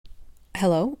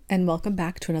Hello, and welcome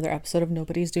back to another episode of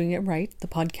Nobody's Doing It Right, the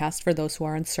podcast for those who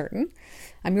are uncertain.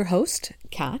 I'm your host,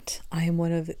 Kat. I am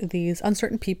one of these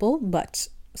uncertain people, but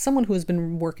someone who has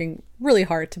been working really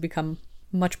hard to become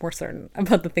much more certain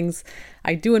about the things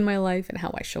I do in my life and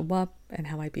how I show up and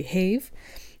how I behave.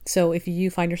 So if you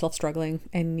find yourself struggling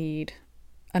and need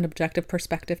an objective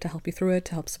perspective to help you through it,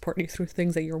 to help support you through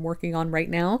things that you're working on right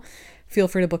now, feel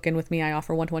free to book in with me. I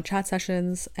offer one-to-one chat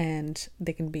sessions, and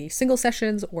they can be single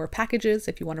sessions or packages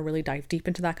if you want to really dive deep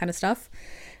into that kind of stuff.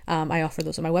 I offer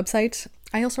those on my website.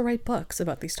 I also write books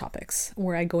about these topics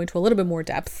where I go into a little bit more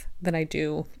depth than I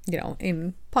do,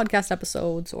 in podcast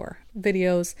episodes or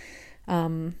videos.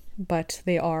 But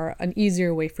they are an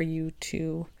easier way for you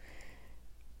to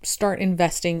start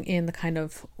investing in the kind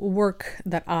of work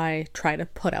that I try to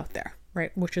put out there,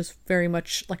 right? Which is very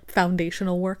much like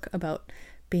foundational work about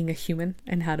being a human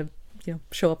and how to,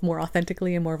 show up more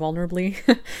authentically and more vulnerably,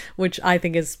 which I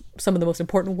think is some of the most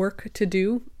important work to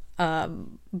do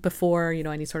before,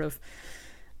 any sort of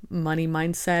money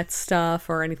mindset stuff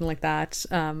or anything like that.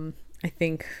 I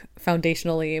think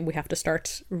foundationally, we have to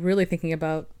start really thinking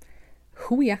about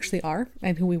who we actually are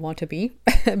and who we want to be,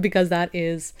 because that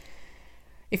is,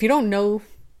 if you don't know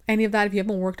any of that, if you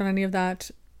haven't worked on any of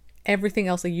that, everything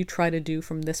else that you try to do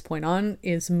from this point on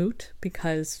is moot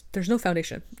because there's no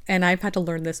foundation. And I've had to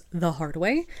learn this the hard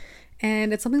way.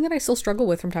 And it's something that I still struggle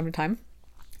with from time to time.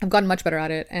 I've gotten much better at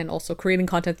it. And also creating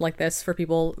content like this for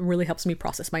people really helps me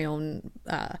process my own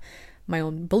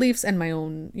beliefs and my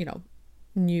own,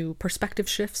 new perspective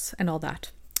shifts and all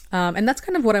that. And that's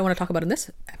kind of what I want to talk about in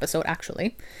this episode,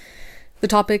 actually. The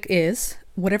topic is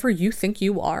whatever you think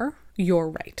you are, you're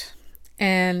right.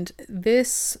 And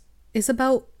this is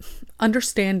about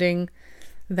understanding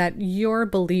that your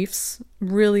beliefs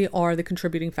really are the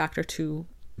contributing factor to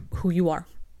who you are,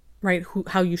 right?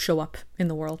 How you show up in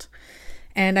the world.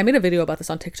 And I made a video about this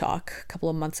on TikTok a couple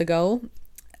of months ago,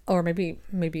 or maybe,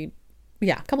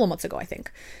 a couple of months ago, I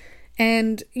think.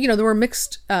 And, there were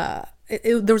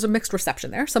there was a mixed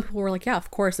reception there. Some people were like, yeah,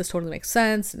 of course, this totally makes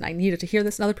sense. And I needed to hear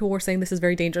this. And other people were saying this is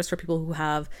very dangerous for people who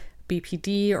have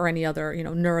BPD or any other,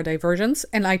 neurodivergence.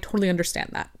 And I totally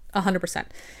understand that 100%.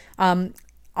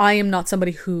 I am not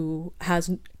somebody who has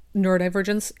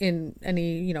neurodivergence in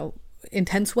any,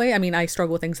 intense way. I mean, I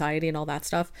struggle with anxiety and all that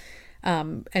stuff,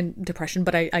 and depression,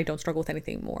 but I don't struggle with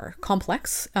anything more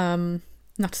complex.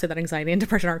 Not to say that anxiety and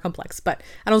depression aren't complex, but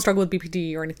I don't struggle with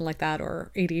BPD or anything like that,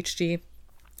 or ADHD.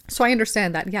 So I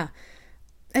understand that, yeah,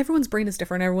 everyone's brain is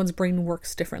different. Everyone's brain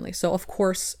works differently. So of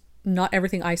course, not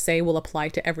everything I say will apply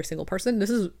to every single person. This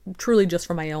is truly just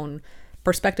from my own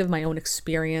perspective, my own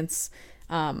experience.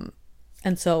 And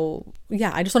so,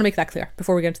 yeah, I just want to make that clear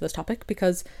before we get into this topic,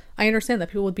 because I understand that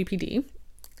people with BPD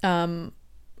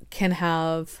can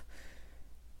have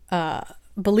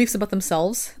beliefs about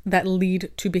themselves that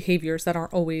lead to behaviors that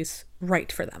aren't always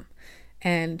right for them.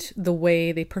 And the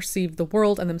way they perceive the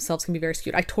world and themselves can be very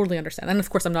skewed. I totally understand. And of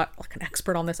course, I'm not like an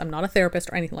expert on this. I'm not a therapist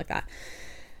or anything like that.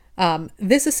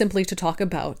 This is simply to talk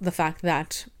about the fact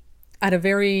that at a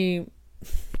very,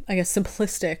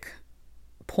 simplistic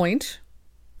point,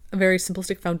 a very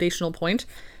simplistic foundational point,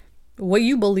 what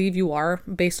you believe you are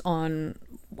based on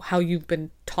how you've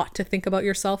been taught to think about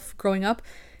yourself growing up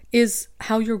is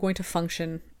how you're going to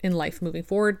function in life moving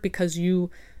forward, because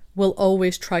you will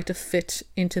always try to fit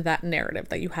into that narrative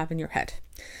that you have in your head.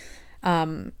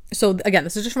 So again,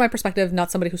 this is just from my perspective, I'm not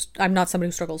somebody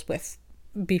who struggles with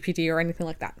BPD or anything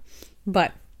like that.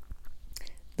 But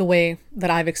the way that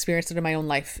I've experienced it in my own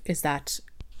life is that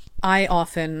I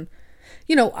often,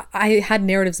 I had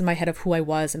narratives in my head of who I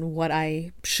was and what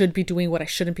I should be doing, what I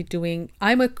shouldn't be doing.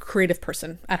 I'm a creative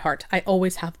person at heart. I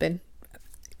always have been,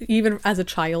 even as a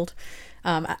child.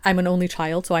 I'm an only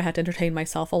child, so I had to entertain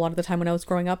myself a lot of the time when I was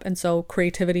growing up. And so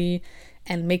creativity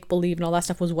and make-believe and all that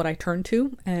stuff was what I turned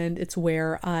to. And it's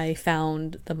where I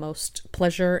found the most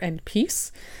pleasure and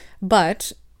peace.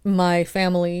 But my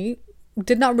family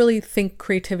did not really think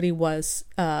creativity was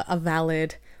a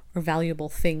valid or valuable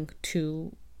thing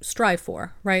to strive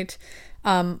for, right?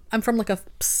 I'm from like a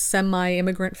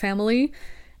semi-immigrant family.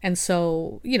 And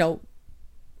so,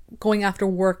 going after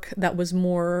work that was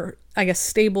more,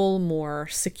 stable, more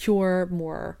secure,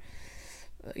 more,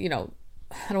 I don't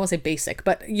want to say basic,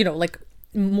 but, like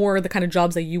more the kind of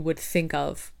jobs that you would think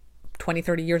of 20,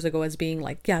 30 years ago as being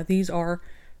like, yeah, these are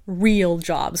real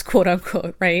jobs, quote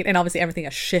unquote, right? And obviously everything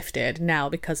has shifted now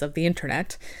because of the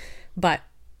internet. But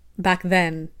back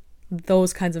then,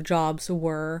 those kinds of jobs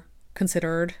were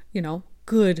considered,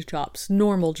 good jobs,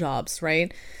 normal jobs,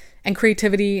 right? And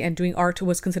creativity and doing art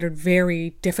was considered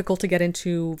very difficult to get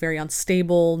into, very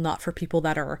unstable, not for people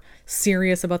that are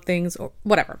serious about things or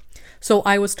whatever. So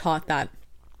I was taught that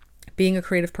being a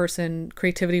creative person,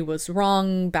 creativity was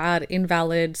wrong, bad,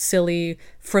 invalid, silly,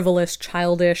 frivolous,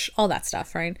 childish, all that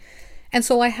stuff, right? And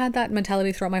so I had that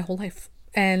mentality throughout my whole life.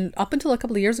 And up until a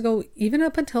couple of years ago, even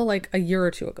up until like a year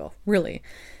or two ago, really,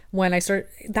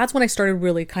 that's when I started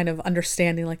really kind of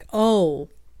understanding like, oh,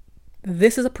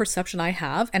 this is a perception I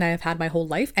have and I have had my whole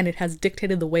life, and it has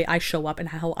dictated the way I show up and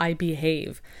how I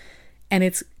behave. And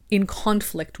it's in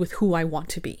conflict with who I want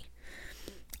to be.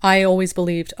 I always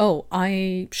believed, oh,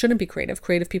 I shouldn't be creative.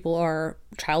 Creative people are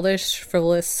childish,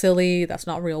 frivolous, silly. That's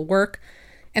not real work.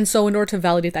 And so in order to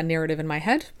validate that narrative in my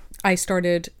head, I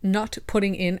started not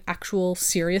putting in actual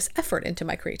serious effort into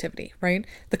my creativity, right?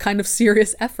 The kind of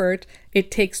serious effort it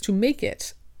takes to make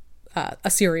it a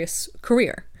serious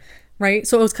career, right?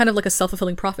 So it was kind of like a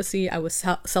self-fulfilling prophecy. I was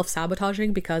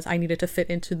self-sabotaging because I needed to fit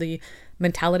into the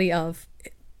mentality of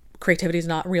creativity is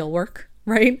not real work,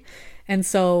 right? And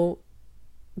so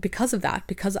because of that,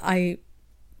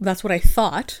 that's what I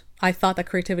thought that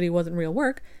creativity wasn't real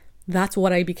work. That's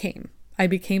what I became. I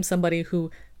became somebody who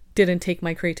didn't take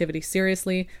my creativity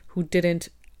seriously, who didn't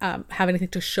have anything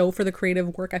to show for the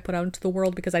creative work I put out into the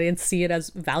world because I didn't see it as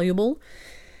valuable.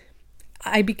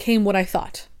 I became what I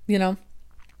thought,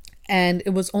 and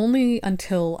it was only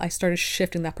until I started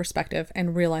shifting that perspective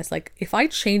and realized like, if I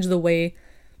change the way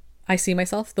I see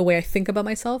myself, the way I think about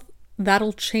myself,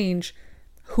 that'll change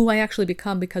who I actually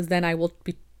become, because then I will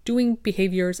be doing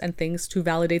behaviors and things to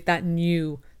validate that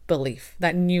new belief,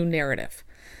 that new narrative.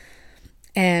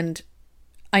 And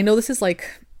I know this is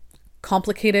like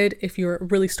complicated if you're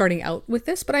really starting out with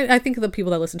this, but I think the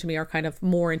people that listen to me are kind of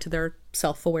more into their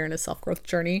self-awareness, self-growth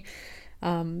journey.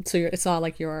 So it's not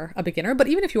like you're a beginner, but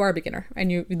even if you are a beginner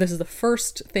and this is the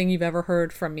first thing you've ever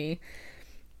heard from me,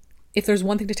 if there's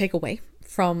one thing to take away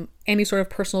from any sort of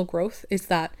personal growth, is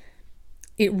that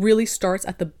it really starts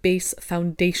at the base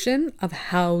foundation of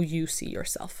how you see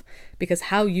yourself. Because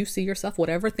how you see yourself,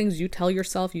 whatever things you tell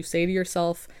yourself, you say to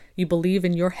yourself, you believe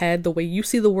in your head, the way you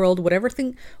see the world,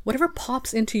 whatever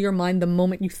pops into your mind the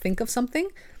moment you think of something,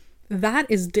 that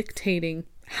is dictating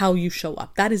how you show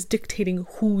up. That is dictating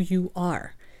who you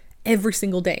are every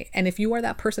single day. And if you are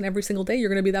that person every single day, you're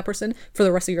going to be that person for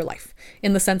the rest of your life.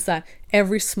 In the sense that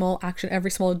every small action,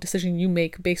 every small decision you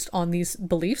make based on these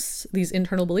beliefs, these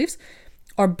internal beliefs,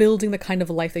 are building the kind of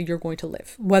life that you're going to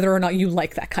live, whether or not you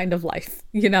like that kind of life,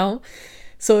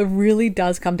 So it really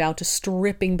does come down to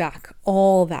stripping back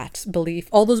all that belief,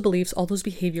 all those beliefs, all those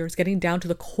behaviors, getting down to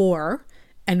the core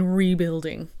and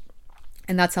rebuilding.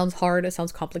 And that sounds hard. It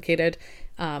sounds complicated.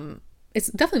 It's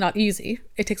definitely not easy.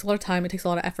 It takes a lot of time. It takes a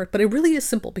lot of effort, but it really is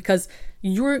simple because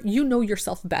you know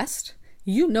yourself best.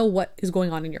 You know what is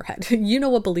going on in your head. You know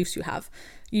what beliefs you have.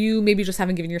 You maybe just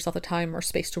haven't given yourself the time or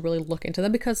space to really look into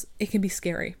them because it can be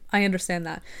scary. I understand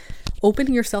that.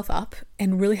 Opening yourself up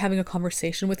and really having a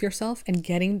conversation with yourself and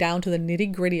getting down to the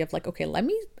nitty gritty of like, okay, let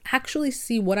me actually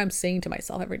see what I'm saying to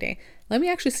myself every day. Let me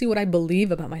actually see what I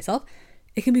believe about myself.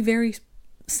 It can be very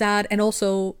sad and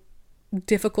also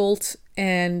difficult,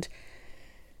 and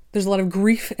there's a lot of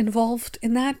grief involved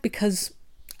in that, because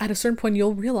at a certain point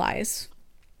you'll realize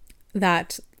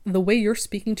that the way you're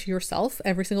speaking to yourself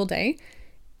every single day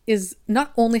is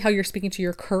not only how you're speaking to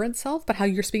your current self, but how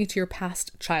you're speaking to your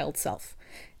past child self.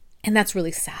 And that's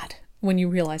really sad when you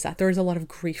realize that. There is a lot of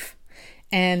grief.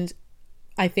 And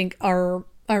I think our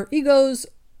egos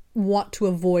want to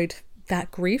avoid that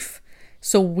grief.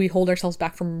 So we hold ourselves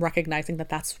back from recognizing that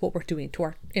that's what we're doing to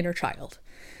our inner child,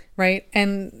 right?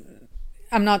 And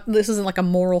this isn't like a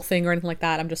moral thing or anything like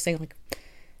that. I'm just saying like,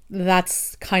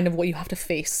 that's kind of what you have to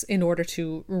face in order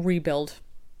to rebuild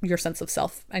your sense of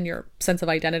self and your sense of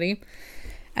identity.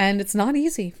 And it's not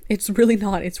easy. It's really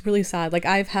not. It's really sad. Like,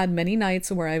 I've had many nights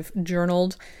where I've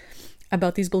journaled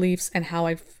about these beliefs and how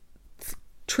I've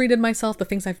treated myself, the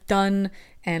things I've done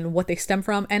and what they stem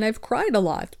from. And I've cried a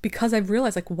lot because I've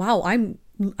realized like, wow, I'm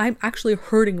actually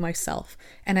hurting myself,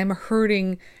 and I'm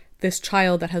hurting this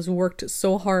child that has worked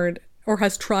so hard or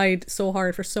has tried so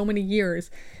hard for so many years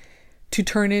to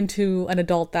turn into an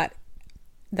adult that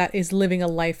is living a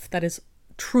life that is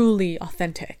truly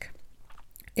authentic.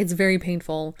 It's very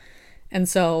painful. And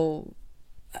so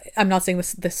I'm not saying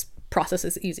this process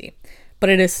is easy, but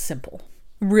it is simple,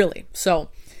 really. So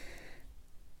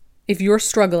if you're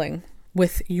struggling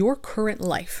with your current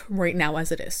life right now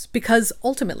as it is, because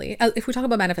ultimately, if we talk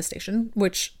about manifestation,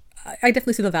 which I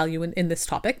definitely see the value in this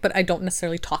topic, but I don't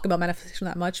necessarily talk about manifestation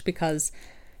that much because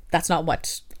that's not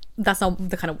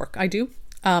the kind of work I do.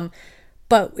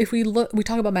 But if we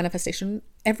talk about manifestation,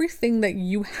 everything that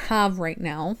you have right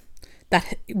now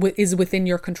that is within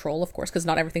your control, of course, because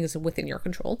not everything is within your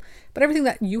control, but everything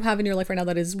that you have in your life right now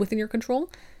that is within your control,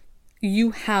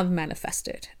 you have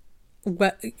manifested,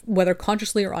 whether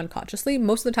consciously or unconsciously.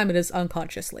 Most of the time it is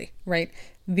unconsciously, right?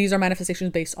 These are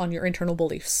manifestations based on your internal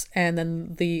beliefs and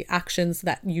then the actions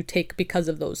that you take because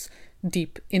of those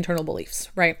deep internal beliefs,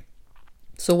 right?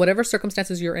 So whatever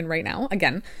circumstances you're in right now,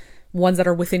 again, ones that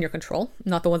are within your control,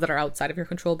 not the ones that are outside of your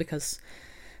control, because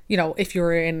if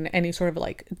you're in any sort of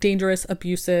like dangerous,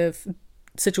 abusive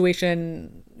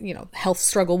situation, health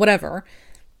struggle, whatever,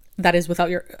 that is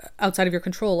outside of your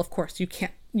control, of course, you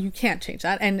can't change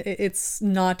that. And it's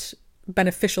not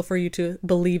beneficial for you to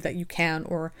believe that you can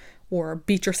or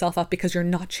beat yourself up because you're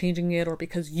not changing it or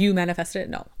because you manifested it.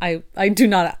 No, I do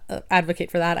not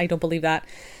advocate for that. I don't believe that.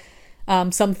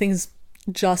 Some things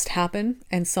just happen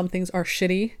and some things are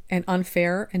shitty and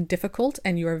unfair and difficult,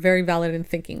 and you are very valid in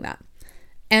thinking that.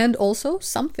 And also,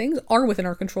 some things are within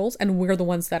our controls, and we're the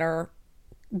ones that are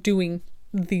doing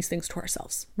these things to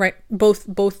ourselves, right?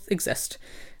 Both exist.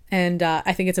 And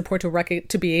I think it's important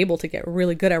to be able to get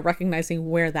really good at recognizing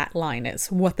where that line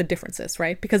is, what the difference is,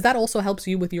 right? Because that also helps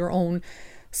you with your own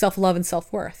self-love and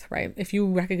self-worth, right? If you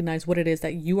recognize what it is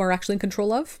that you are actually in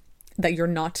control of, that you're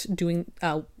not doing,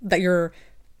 that you're,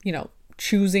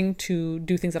 choosing to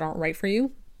do things that aren't right for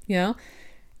you,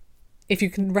 if you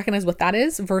can recognize what that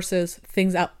is versus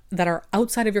things that are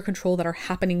outside of your control that are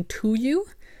happening to you,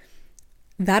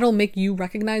 that'll make you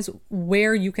recognize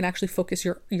where you can actually focus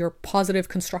your positive,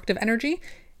 constructive energy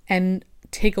and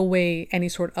take away any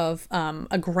sort of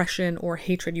aggression or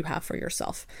hatred you have for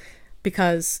yourself.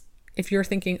 Because if you're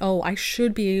thinking, oh, I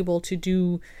should be able to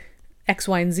do X,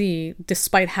 Y, and Z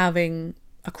despite having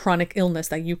a chronic illness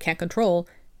that you can't control,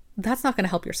 that's not going to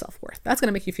help your self-worth. That's going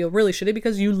to make you feel really shitty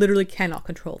because you literally cannot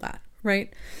control that,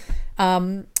 right?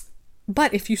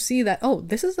 But if you see that, oh,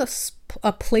 this is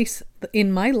a place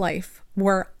in my life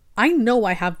where I know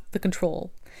I have the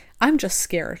control. I'm just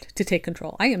scared to take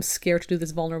control. I am scared to do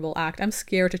this vulnerable act. I'm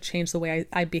scared to change the way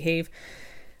I behave.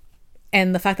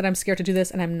 And the fact that I'm scared to do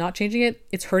this and I'm not changing it,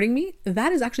 it's hurting me.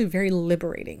 That is actually very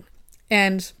liberating.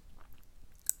 And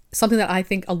something that I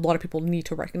think a lot of people need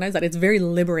to recognize, that it's very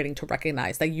liberating to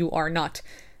recognize that you are not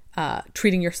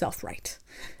treating yourself right.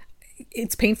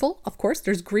 It's painful, of course.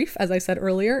 There's grief, as I said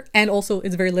earlier. And also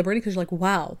it's very liberating because you're like,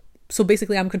 wow. So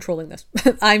basically I'm controlling this.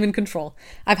 I'm in control.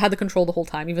 I've had the control the whole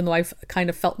time, even though I've kind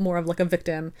of felt more of like a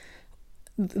victim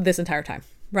this entire time,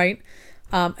 right?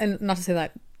 And not to say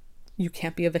that you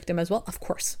can't be a victim as well, of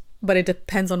course. But it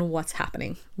depends on what's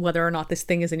happening, whether or not this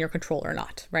thing is in your control or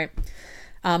not, right?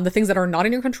 The things that are not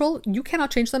in your control, you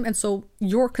cannot change them. And so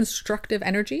your constructive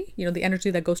energy, the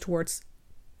energy that goes towards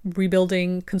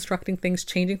rebuilding, constructing things,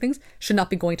 changing things, should not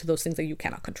be going to those things that you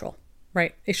cannot control,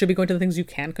 right? It should be going to the things you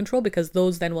can control, because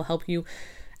those then will help you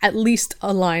at least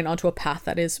align onto a path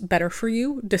that is better for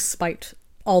you, despite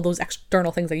all those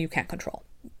external things that you can't control.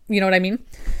 You know what I mean?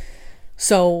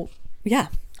 So yeah,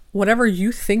 whatever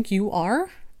you think you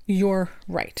are, you're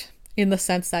right. In the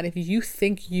sense that if you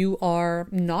think you are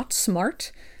not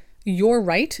smart, you're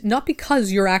right. Not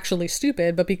because you're actually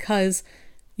stupid, but because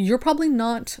you're probably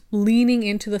not leaning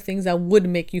into the things that would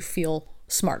make you feel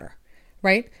smarter,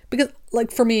 right? Because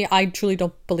like for me, I truly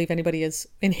don't believe anybody is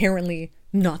inherently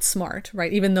not smart,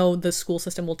 right? Even though the school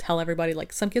system will tell everybody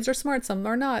like some kids are smart, some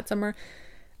are not,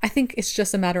 I think it's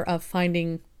just a matter of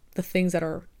finding the things that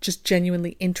are just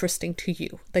genuinely interesting to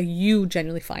you, that you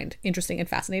genuinely find interesting and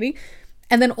fascinating.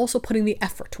 And then also putting the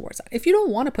effort towards that. If you don't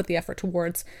want to put the effort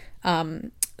towards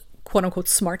quote unquote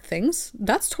smart things,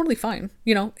 that's totally fine.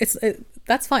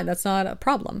 That's fine. That's not a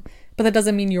problem. But that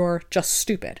doesn't mean you're just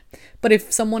stupid. But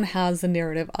if someone has the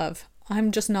narrative of,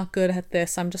 I'm just not good at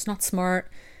this, I'm just not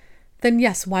smart, then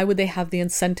yes, why would they have the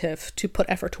incentive to put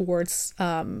effort towards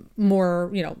more,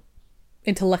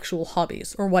 intellectual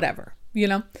hobbies or whatever,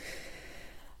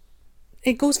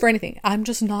 It goes for anything. I'm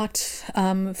just not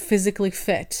physically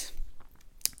fit.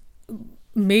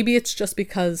 Maybe it's just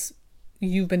because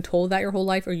you've been told that your whole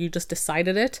life, or you just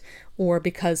decided it, or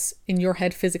because in your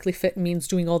head physically fit means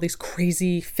doing all these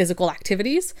crazy physical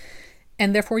activities.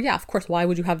 And therefore, yeah, of course, why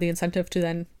would you have the incentive to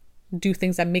then do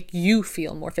things that make you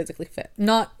feel more physically fit?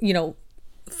 Not,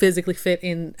 physically fit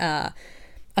in a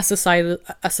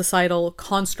societal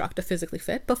construct of physically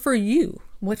fit, but for you,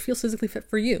 what feels physically fit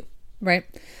for you, right?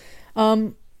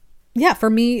 Yeah, for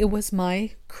me, it was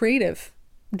my creative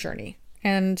journey.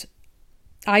 And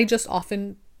I just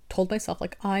often told myself,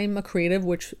 like, I'm a creative,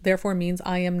 which therefore means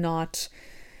I'm not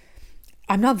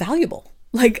valuable.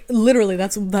 Like, literally,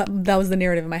 that was the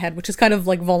narrative in my head, which is kind of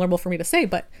like vulnerable for me to say,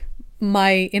 but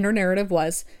my inner narrative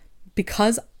was,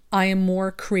 because I am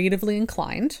more creatively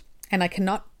inclined and I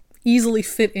cannot easily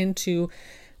fit into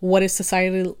what is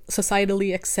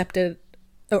societally expected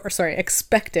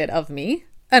of me,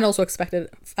 and also expected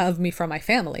of me from my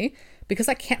family, because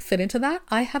I can't fit into that,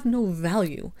 I have no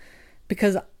value.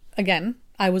 Because again,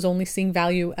 I was only seeing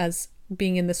value as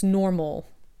being in this normal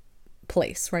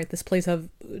place, right? This place of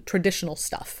traditional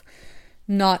stuff,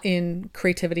 not in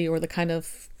creativity or the kind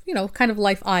of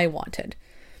life I wanted.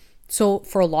 So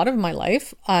for a lot of my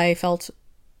life, I felt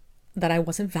that I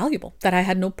wasn't valuable, that I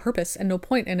had no purpose and no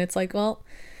point. And it's like, well,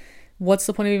 what's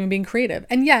the point of even being creative?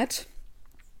 And yet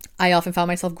I often found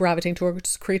myself gravitating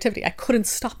towards creativity. I couldn't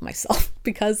stop myself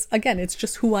because, again, it's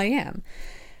just who I am.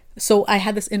 So I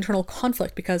had this internal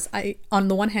conflict because on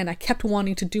the one hand, I kept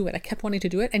wanting to do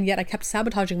it. And yet I kept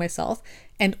sabotaging myself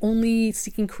and only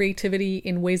seeking creativity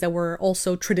in ways that were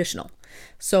also traditional.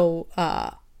 So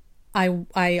I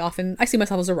see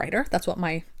myself as a writer. That's what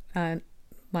my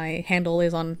handle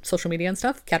is on social media and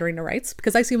stuff, Katarina Writes,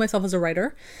 because I see myself as a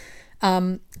writer.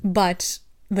 But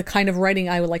the kind of writing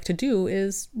I would like to do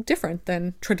is different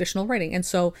than traditional writing. And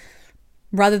so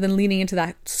rather than leaning into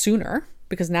that sooner,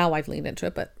 because now I've leaned into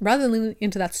it, but rather than leaning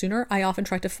into that sooner, I often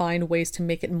try to find ways to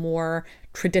make it more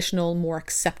traditional, more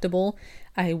acceptable.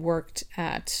 I worked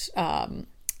at on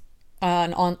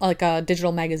like a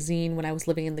digital magazine when I was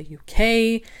living in the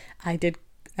UK. I did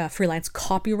freelance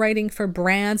copywriting for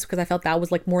brands because I felt that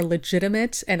was like more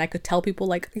legitimate, and I could tell people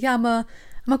like, yeah, I'm a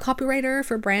copywriter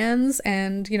for brands,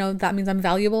 and that means I'm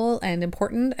valuable and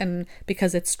important, and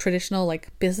because it's traditional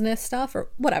like business stuff or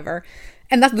whatever.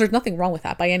 And there's nothing wrong with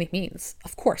that by any means.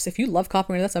 Of course, if you love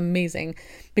copywriting, that's amazing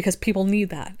because people need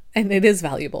that and it is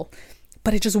valuable.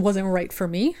 But it just wasn't right for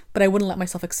me, but I wouldn't let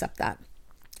myself accept that.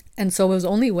 And so it was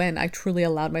only when I truly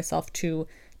allowed myself to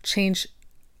change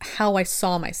how I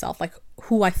saw myself, like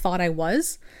who I thought I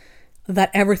was,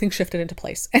 that everything shifted into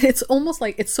place. And it's almost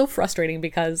like, it's so frustrating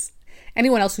because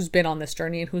anyone else who's been on this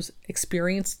journey and who's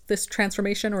experienced this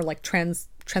transformation or like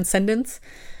transcendence,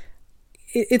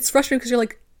 it's frustrating because you're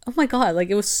like, oh my God,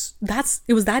 like it was that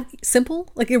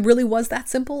simple. Like it really was that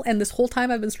simple. And this whole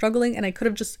time I've been struggling and I could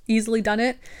have just easily done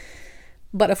it.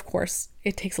 But of course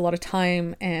it takes a lot of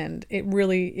time, and it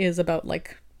really is about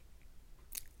like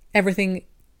everything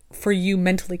for you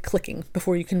mentally clicking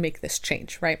before you can make this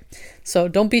change, right? So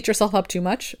don't beat yourself up too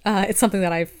much. It's something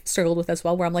that I've struggled with as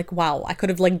well, where I'm like, wow, I could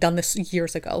have like done this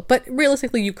years ago, but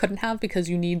realistically you couldn't have, because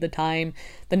you need the time,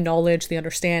 the knowledge, the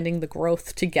understanding, the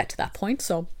growth to get to that point.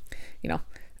 So,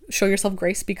 show yourself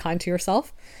grace, be kind to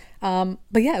yourself. But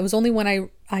yeah, it was only when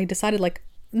I decided like,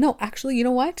 no, actually, you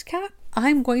know what, Kat,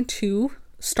 I'm going to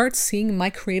start seeing my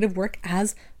creative work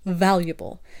as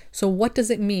valuable. So what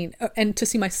does it mean? And to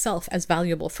see myself as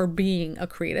valuable for being a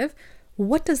creative,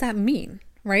 what does that mean,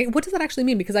 right? What does that actually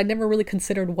mean? Because I never really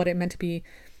considered what it meant to be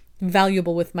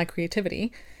valuable with my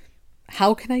creativity.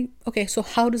 So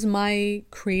how does my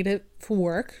creative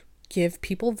work give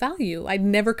people value? I'd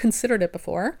never considered it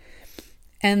before.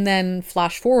 And then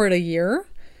flash forward a year,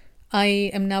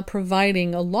 I am now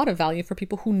providing a lot of value for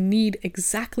people who need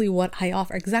exactly what I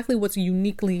offer, exactly what's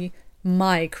uniquely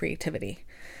my creativity.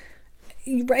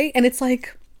 Right? And it's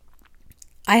like,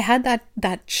 I had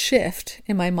that shift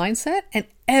in my mindset, and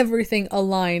everything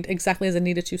aligned exactly as it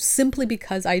needed to, simply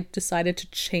because I decided to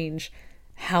change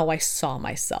how I saw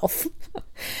myself.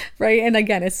 Right? And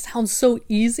again, it sounds so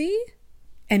easy,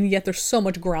 and yet there's so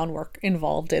much groundwork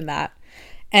involved in that.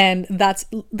 And that's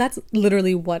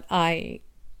literally what I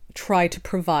try to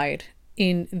provide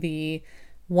in the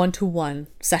one-to-one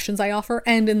sessions I offer,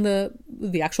 and in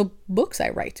the actual books I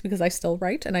write, because I still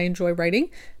write and I enjoy writing,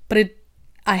 but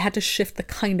I had to shift the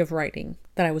kind of writing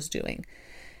that I was doing.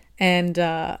 And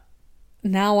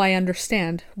now I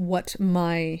understand what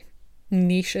my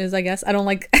niche is, I guess. I don't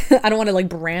want to like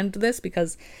brand this,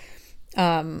 because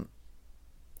I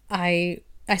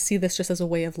see this just as a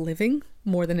way of living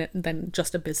more than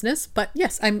just a business. But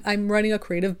yes, I'm running a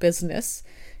creative business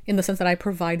in the sense that I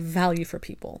provide value for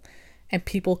people, and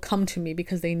people come to me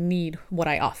because they need what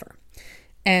I offer.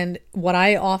 And what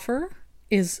I offer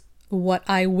is what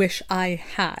I wish I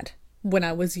had when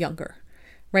I was younger,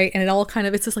 right? And it all kind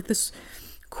of, it's just like this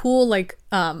cool like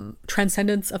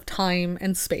transcendence of time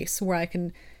and space, where I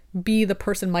can be the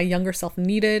person my younger self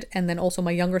needed, and then also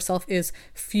my younger self is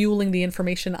fueling the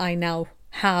information I now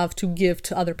have to give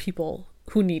to other people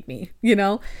who need me,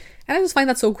 And I just find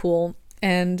that so cool.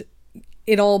 And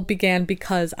it all began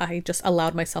because I just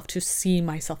allowed myself to see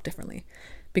myself differently,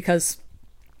 because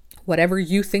whatever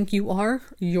you think you are,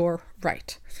 you're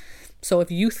right. So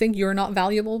if you think you're not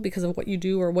valuable because of what you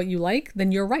do or what you like,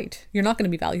 then you're right. You're not going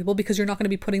to be valuable because you're not going to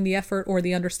be putting the effort or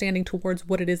the understanding towards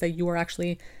what it is that you are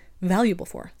actually valuable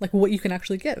for, like what you can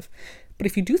actually give. But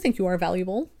if you do think you are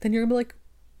valuable, then you're gonna be like,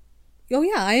 oh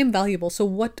yeah, I am valuable. So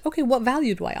what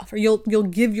value do I offer? You'll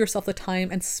give yourself the time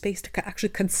and space to actually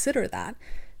consider that,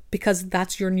 because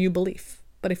that's your new belief.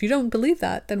 But if you don't believe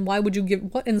that, then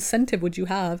what incentive would you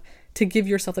have to give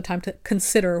yourself the time to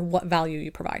consider what value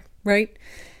you provide, right?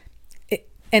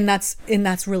 And that's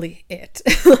really it.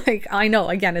 Like, I know,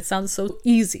 again, it sounds so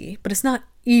easy, but it's not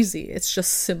easy. It's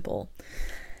just simple.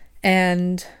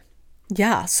 And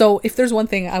yeah, so if there's one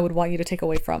thing I would want you to take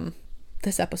away from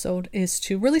this episode, is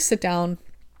to really sit down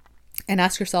and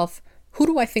ask yourself, who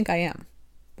do I think I am?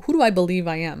 Who do I believe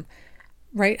I am?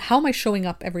 Right? How am I showing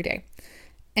up every day?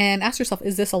 And ask yourself,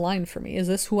 is this aligned for me? Is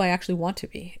this who I actually want to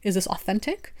be? Is this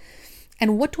authentic?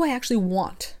 And what do I actually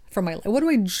want from my life? What do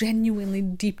I genuinely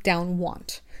deep down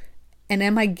want? And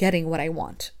am I getting what I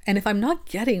want? And if I'm not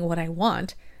getting what I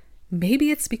want,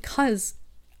 maybe it's because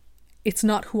it's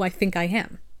not who I think I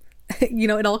am.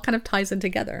 It all kind of ties in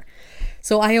together.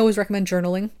 So I always recommend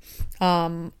journaling,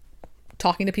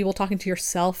 talking to people, talking to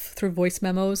yourself through voice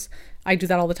memos. I do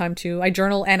that all the time too. I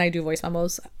journal and I do voice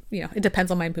memos. It depends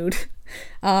on my mood.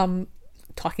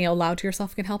 Talking out loud to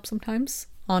yourself can help sometimes.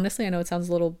 Honestly, I know it sounds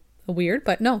a little weird,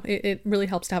 but no, it really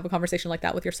helps to have a conversation like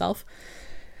that with yourself.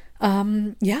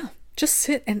 Just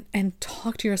sit and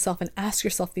talk to yourself and ask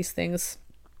yourself these things,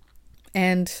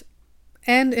 and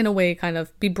in a way kind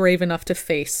of be brave enough to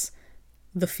face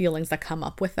the feelings that come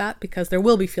up with that, because there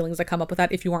will be feelings that come up with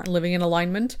that if you aren't living in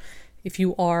alignment, if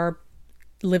you are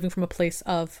living from a place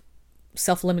of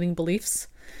self-limiting beliefs.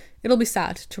 It'll be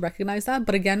sad to recognize that,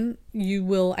 but again, you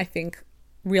will, I think,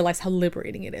 realize how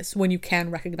liberating it is when you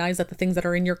can recognize that the things that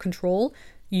are in your control,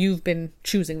 you've been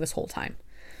choosing this whole time.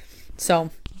 So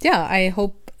yeah, I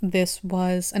hope this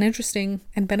was an interesting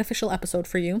and beneficial episode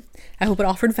for you. I hope it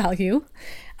offered value.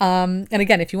 And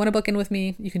again, if you want to book in with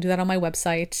me, you can do that on my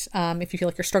website. If you feel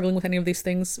like you're struggling with any of these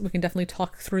things, we can definitely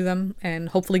talk through them and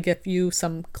hopefully give you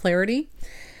some clarity.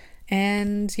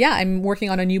 And yeah, I'm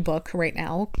working on a new book right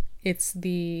now. It's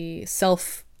the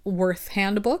Self-Worth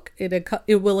Handbook.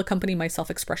 It will accompany my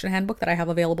Self-Expression Handbook that I have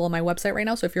available on my website right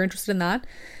now. So if you're interested in that,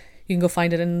 you can go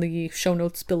find it in the show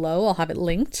notes below. I'll have it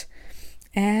linked.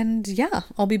 And yeah,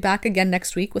 I'll be back again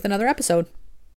next week with another episode.